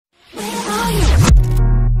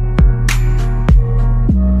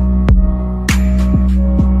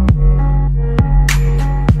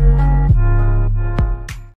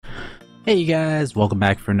Hey you guys, welcome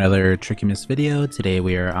back for another TrickyMist video. Today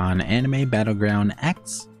we are on Anime Battleground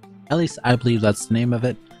X. At least I believe that's the name of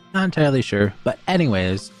it. Not entirely sure, but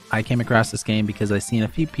anyways, I came across this game because I seen a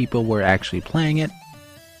few people were actually playing it.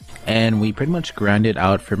 And we pretty much grinded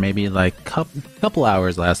out for maybe like couple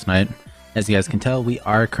hours last night. As you guys can tell, we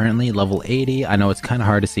are currently level 80. I know it's kind of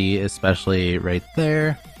hard to see, especially right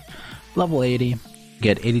there. Level 80.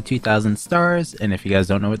 Get 82,000 stars, and if you guys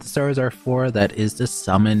don't know what the stars are for, that is to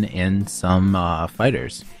summon in some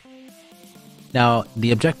fighters. Now, the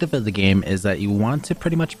objective of the game is that you want to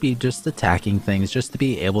pretty much be just attacking things just to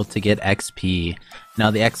be able to get XP. Now,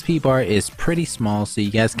 the XP bar is pretty small, so you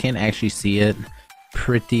guys can't actually see it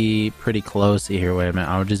pretty close. Here, wait a minute,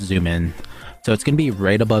 I'll just zoom in. So it's going to be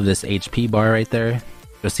right above this HP bar right there.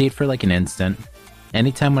 You'll see it for like an instant.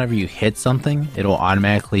 Anytime whenever you hit something, it'll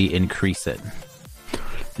automatically increase it.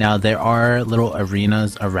 Now there are little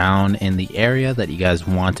arenas around in the area that you guys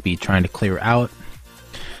want to be trying to clear out.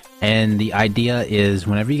 And the idea is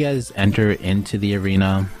whenever you guys enter into the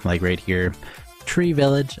arena, like right here, Tree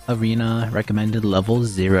Village Arena recommended level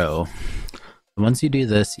 0. Once you do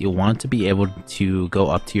this, you'll want to be able to go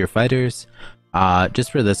up to your fighters.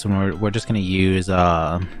 Just for this one, we're just going to use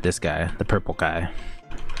this guy, the purple guy.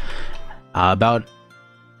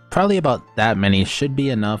 Probably about that many should be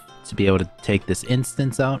enough to be able to take this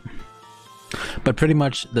instance out. But pretty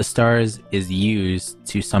much the stars is used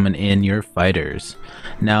to summon in your fighters.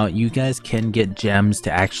 Now you guys can get gems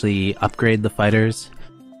to actually upgrade the fighters.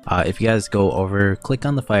 If you guys go over, click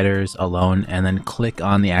on the fighters alone and then click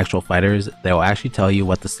on the actual fighters, they'll actually tell you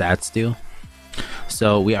what the stats do.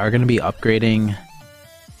 So we are going to be upgrading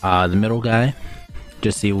the middle guy.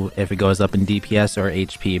 Just see if it goes up in DPS or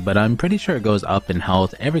HP, but I'm pretty sure it goes up in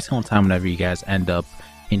health every single time whenever you guys end up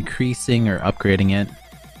increasing or upgrading it.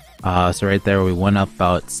 So right there we went up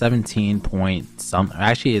about 17 point some,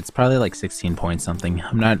 actually it's probably like 16 point something.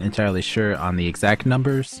 I'm not entirely sure on the exact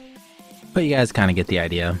numbers, but you guys kind of get the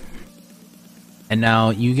idea. And now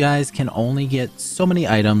you guys can only get so many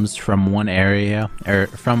items from one area, or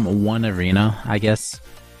from one arena, I guess.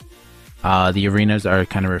 The arenas are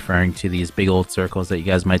kind of referring to these big old circles that you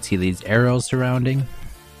guys might see these arrows surrounding.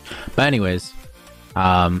 But anyways,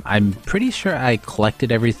 I'm pretty sure I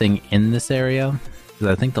collected everything in this area, because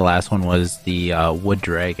I think the last one was the wood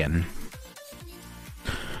dragon.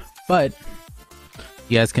 But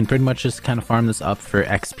you guys can pretty much just kind of farm this up for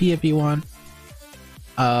XP if you want.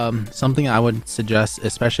 Something I would suggest,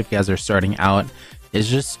 especially if you guys are starting out, is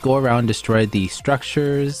just go around, destroy the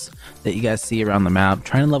structures that you guys see around the map,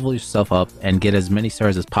 try and level yourself up and get as many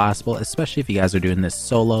stars as possible, especially if you guys are doing this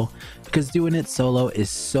solo, because doing it solo is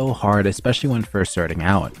so hard, especially when first starting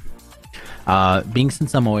out.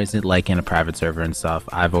 Since I'm always like in a private server and stuff,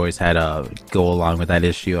 I've always had to go along with that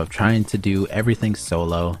issue of trying to do everything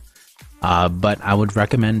solo. But I would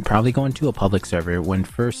recommend probably going to a public server when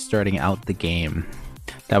first starting out the game.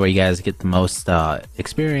 That way you guys get the most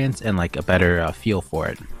experience and like a better feel for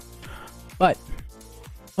it. But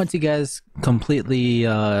once you guys completely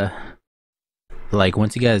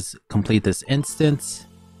once you guys complete this instance,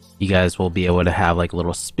 you guys will be able to have like a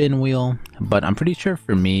little spin wheel. But I'm pretty sure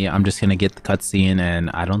for me, I'm just gonna get the cutscene, and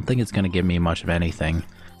I don't think it's gonna give me much of anything.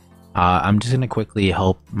 I'm just gonna quickly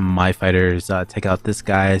help my fighters take out this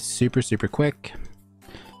guy super quick.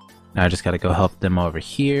 Now I just gotta go help them over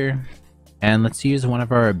here. And let's use one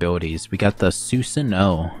of our abilities. We got the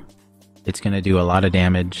Susanoo. It's going to do a lot of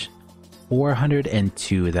damage.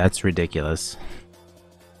 402, that's ridiculous.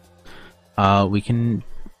 We can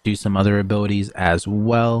do some other abilities as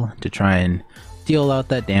well to try and deal out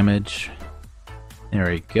that damage. There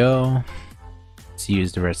we go. Let's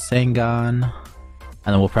use the Rasengan. And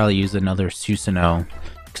then we'll probably use another Susanoo,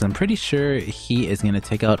 because I'm pretty sure he is going to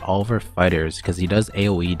take out all of our fighters, because he does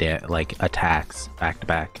AoE like attacks back to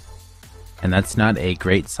back. And that's not a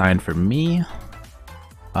great sign for me.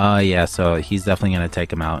 Yeah, so he's definitely going to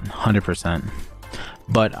take him out, 100%.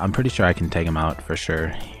 But I'm pretty sure I can take him out for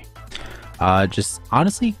sure. Just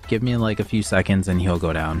honestly, give me like a few seconds and he'll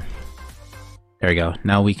go down. There we go.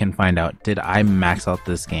 Now we can find out, did I max out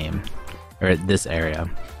this game? Or this area?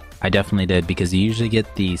 I definitely did, because you usually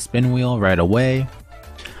get the spin wheel right away.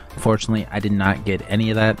 Unfortunately, I did not get any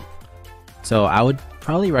of that. So I would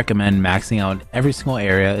probably recommend maxing out every single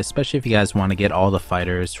area, especially if you guys want to get all the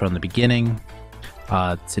fighters from the beginning.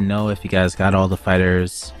 To know if you guys got all the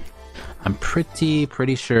fighters, I'm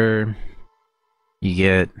pretty sure you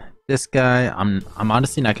get this guy. I'm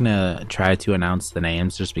honestly not gonna try to announce the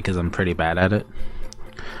names just because I'm pretty bad at it.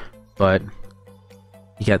 But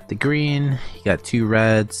You got the green, you got 2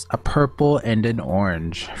 reds, a purple, and an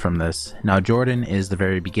orange from this. Now Jordan is the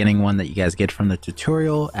very beginning one that you guys get from the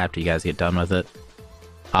tutorial after you guys get done with it.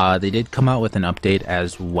 They did come out with an update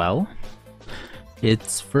as well.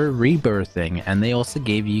 It's for rebirthing, and they also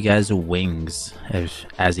gave you guys wings,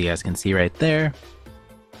 as you guys can see right there.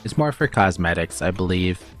 It's more for cosmetics, I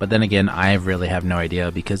believe, but then again, I really have no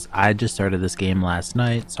idea because I just started this game last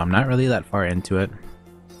night, so I'm not really that far into it.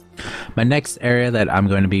 My next area that I'm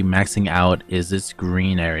going to be maxing out is this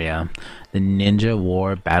green area, the Ninja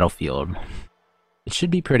War Battlefield. It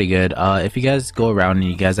should be pretty good. If you guys go around and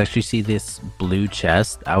you guys actually see this blue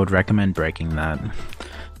chest, I would recommend breaking that.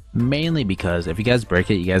 Mainly because if you guys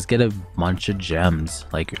break it, you guys get a bunch of gems,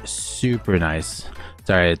 like super nice.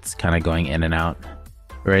 Sorry, it's kind of going in and out.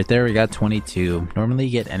 Right there we got 22. Normally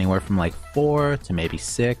you get anywhere from like 4 to maybe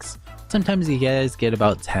 6. Sometimes you guys get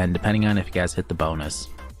about 10 depending on if you guys hit the bonus.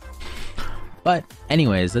 But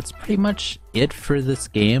anyways, that's pretty much it for this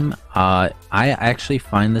game. I actually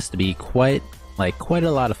find this to be quite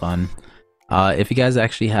a lot of fun. If you guys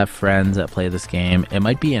actually have friends that play this game, it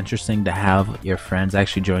might be interesting to have your friends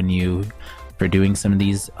actually join you for doing some of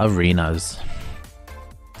these arenas.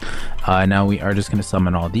 Now we are just going to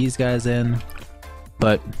summon all these guys in,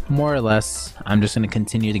 but more or less I'm just going to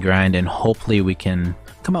continue to grind and hopefully we can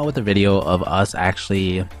come out with a video of us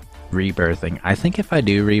actually rebirthing. I think if I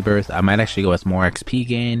do rebirth, I might actually go with more XP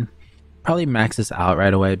gain, probably max this out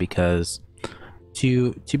right away because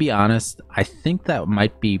to be honest, I think that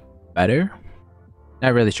might be better.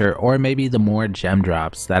 Not really sure. Or maybe the more gem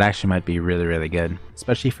drops, that actually might be really good,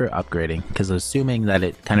 especially for upgrading, because assuming that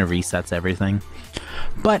it kind of resets everything.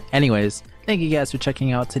 But anyways, thank you guys for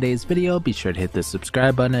checking out today's video. Be sure to hit the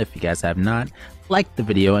subscribe button if you guys have not. Like the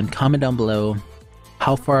video and comment down below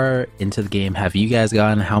how far into the game have you guys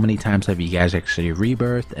gone, how many times have you guys actually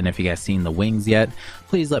rebirthed, and if you guys seen the wings yet,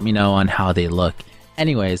 please let me know on how they look.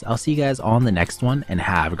 Anyways, I'll see you guys on the next one and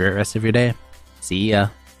have a great rest of your day. See ya.